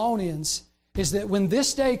Thessalonians is that when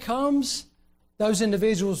this day comes, those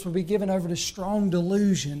individuals will be given over to strong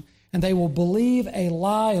delusion, and they will believe a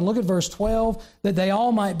lie. And look at verse 12, that they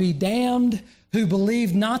all might be damned who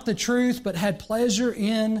believed not the truth, but had pleasure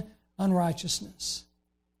in unrighteousness.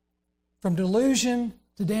 From delusion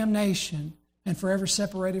to damnation, and forever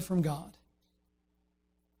separated from God.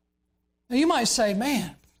 Now you might say,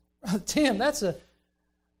 man, Tim,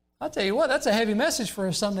 I'll tell you what, that's a heavy message for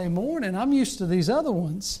a Sunday morning. I'm used to these other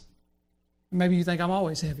ones. Maybe you think I'm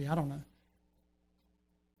always heavy. I don't know.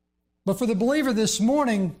 But for the believer this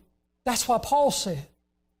morning, that's why Paul said.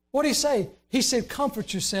 What did he say? He said,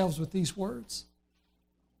 comfort yourselves with these words.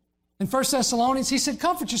 In 1 Thessalonians, he said,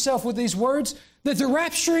 comfort yourself with these words, that the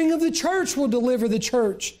rapturing of the church will deliver the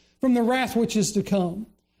church from the wrath which is to come.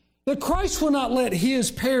 That Christ will not let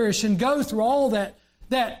His perish and go through all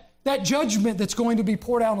that judgment that's going to be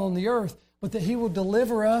poured out on the earth, but that He will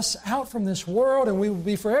deliver us out from this world and we will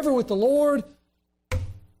be forever with the Lord.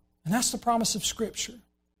 And that's the promise of Scripture.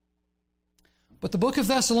 But the book of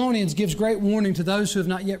Thessalonians gives great warning to those who have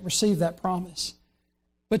not yet received that promise.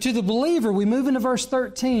 But to the believer, we move into verse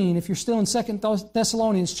 13. If you're still in 2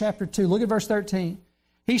 Thessalonians chapter 2, look at verse 13.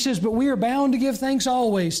 He says, but we are bound to give thanks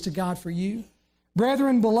always to God for you,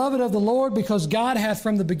 brethren, beloved of the Lord, because God hath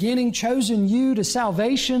from the beginning chosen you to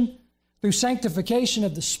salvation through sanctification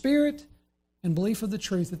of the Spirit and belief of the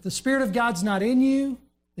truth. If the Spirit of God's not in you,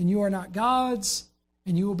 then you are not God's,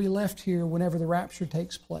 and you will be left here whenever the rapture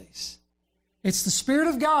takes place. It's the Spirit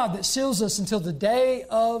of God that seals us until the day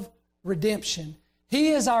of redemption. He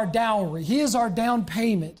is our dowry. He is our down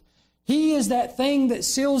payment. He is that thing that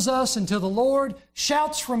seals us until the Lord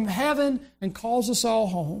shouts from heaven and calls us all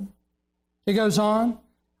home. It goes on,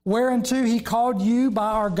 whereunto He called you by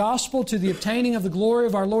our gospel to the obtaining of the glory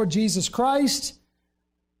of our Lord Jesus Christ.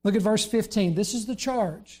 Look at verse 15. This is the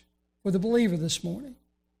charge for the believer this morning.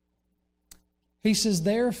 He says,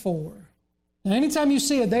 therefore. Now, anytime you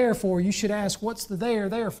see a therefore, you should ask, what's the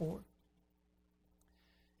therefore?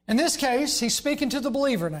 In this case, he's speaking to the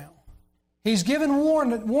believer now. He's given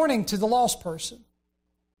warning to the lost person,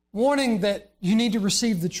 warning that you need to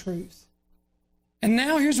receive the truth. And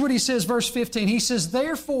now here's what he says, verse 15. He says,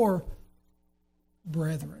 therefore,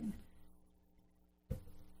 brethren.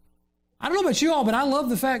 I don't know about you all, but I love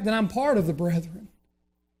the fact that I'm part of the brethren.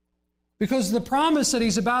 Because the promise that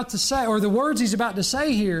he's about to say, or the words he's about to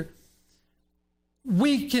say here,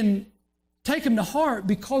 we can take them to heart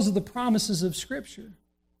because of the promises of Scripture.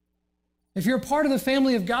 If you're a part of the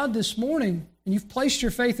family of God this morning and you've placed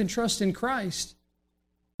your faith and trust in Christ,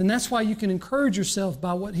 then that's why you can encourage yourself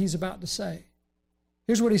by what he's about to say.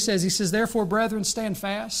 Here's what he says. He says, therefore, brethren, stand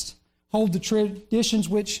fast, hold the traditions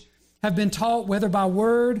which have been taught, whether by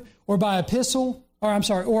word or by epistle, or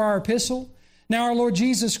our epistle. Now our Lord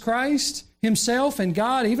Jesus Christ himself and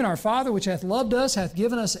God, even our Father, which hath loved us, hath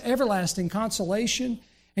given us everlasting consolation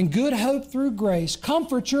and good hope through grace,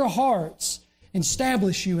 comfort your hearts, and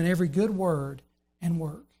establish you in every good word and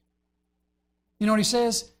work. You know what he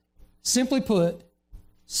says? Simply put,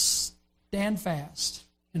 stand fast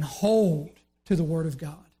and hold to the Word of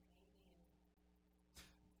God.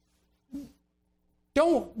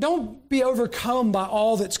 Don't be overcome by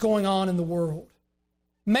all that's going on in the world.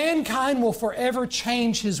 Mankind will forever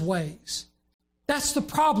change his ways. That's the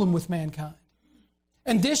problem with mankind.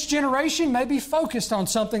 And this generation may be focused on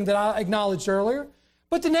something that I acknowledged earlier,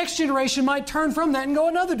 but the next generation might turn from that and go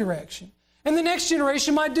another direction. And the next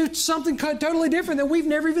generation might do something totally different that we've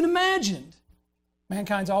never even imagined.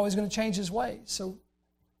 Mankind's always going to change his ways. So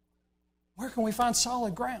where can we find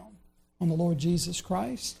solid ground? On the Lord Jesus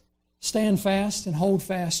Christ. Stand fast and hold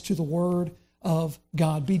fast to the Word of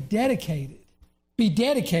God. Be dedicated. Be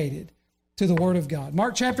dedicated to the Word of God.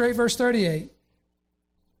 Mark chapter 8, verse 38.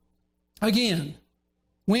 Again,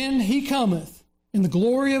 when he cometh in the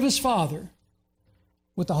glory of his Father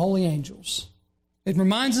with the holy angels. It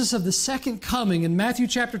reminds us of the second coming. In Matthew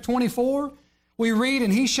chapter 24, we read,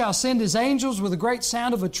 and he shall send his angels with a great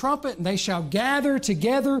sound of a trumpet, and they shall gather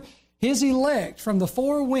together his elect from the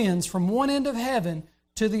four winds, from one end of heaven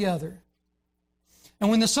to the other. And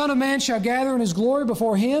when the Son of Man shall gather in his glory,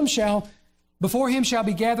 before him shall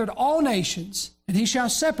be gathered all nations, and he shall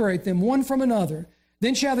separate them one from another.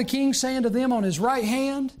 Then shall the King say unto them on his right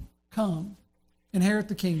hand, come, inherit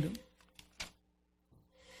the kingdom.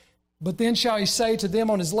 But then shall he say to them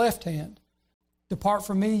on his left hand, depart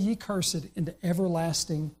from me, ye cursed, into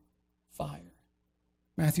everlasting fire.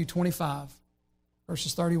 Matthew 25,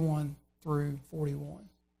 verses 31 through 41.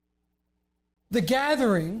 The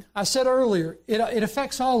gathering, I said earlier, it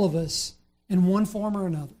affects all of us in one form or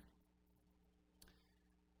another.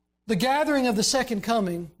 The gathering of the second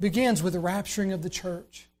coming begins with the rapturing of the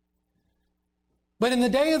church. But in the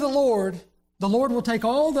day of the Lord will take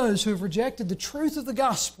all those who have rejected the truth of the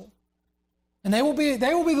gospel, and they will be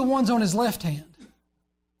the ones on his left hand.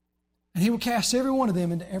 And he will cast every one of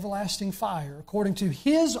them into everlasting fire, according to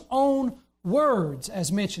his own words,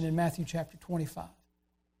 as mentioned in Matthew chapter 25.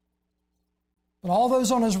 But all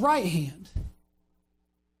those on his right hand,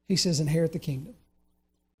 he says, inherit the kingdom.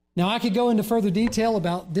 Now, I could go into further detail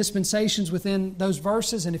about dispensations within those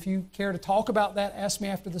verses, and if you care to talk about that, ask me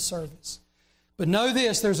after the service. But know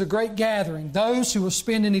this, there's a great gathering. Those who will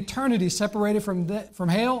spend an eternity separated from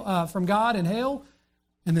God in hell,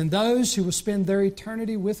 and then those who will spend their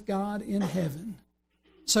eternity with God in heaven.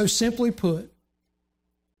 So simply put,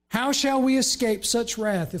 how shall we escape such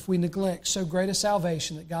wrath if we neglect so great a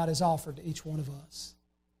salvation that God has offered to each one of us?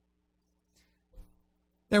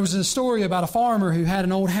 There was a story about a farmer who had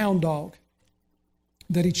an old hound dog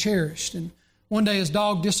that he cherished. And one day his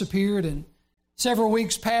dog disappeared, and several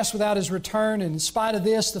weeks passed without his return. And in spite of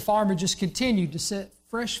this, the farmer just continued to set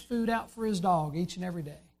fresh food out for his dog each and every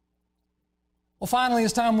day. Well, finally,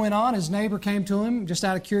 as time went on, his neighbor came to him just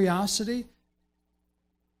out of curiosity.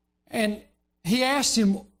 And he asked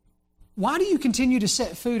him, why do you continue to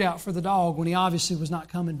set food out for the dog when he obviously was not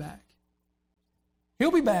coming back?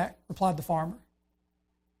 He'll be back, replied the farmer.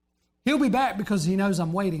 He'll be back because he knows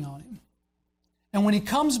I'm waiting on him. And when he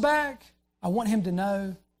comes back, I want him to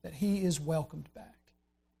know that he is welcomed back.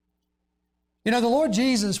 You know, the Lord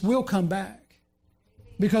Jesus will come back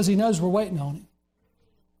because he knows we're waiting on him.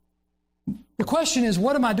 The question is,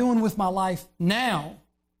 what am I doing with my life now?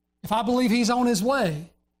 If I believe he's on his way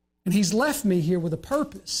and he's left me here with a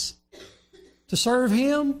purpose to serve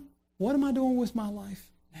him, what am I doing with my life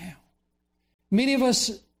now? Many of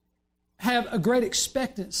us have a great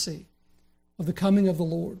expectancy of the coming of the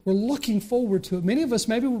Lord. We're looking forward to it. Many of us,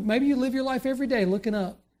 maybe you live your life every day looking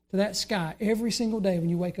up to that sky every single day when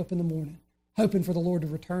you wake up in the morning, hoping for the Lord to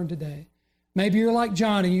return today. Maybe you're like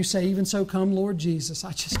John and you say, even so come, Lord Jesus.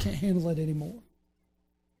 I just can't handle it anymore.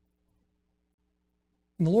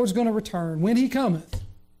 And the Lord's going to return when He cometh.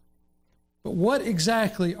 But what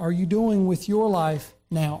exactly are you doing with your life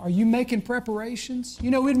now? Are you making preparations?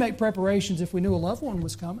 You know, we'd make preparations if we knew a loved one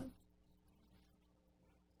was coming.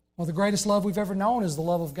 Well, the greatest love we've ever known is the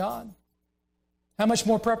love of God. How much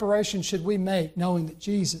more preparation should we make knowing that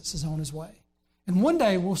Jesus is on His way? And one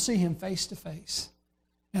day we'll see Him face to face.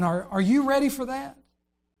 And are you ready for that?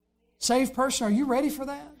 Saved person, are you ready for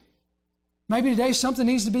that? Maybe today something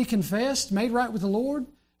needs to be confessed, made right with the Lord.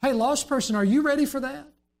 Hey, lost person, are you ready for that?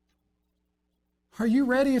 Are you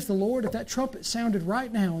ready if that trumpet sounded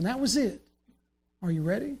right now and that was it? Are you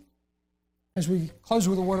ready? As we close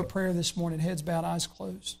with a word of prayer this morning, heads bowed, eyes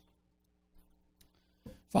closed.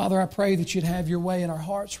 Father, I pray that You'd have Your way in our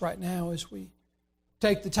hearts right now as we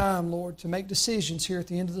take the time, Lord, to make decisions here at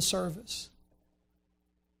the end of the service.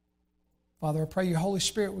 Father, I pray Your Holy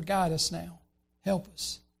Spirit would guide us now. Help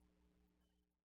us.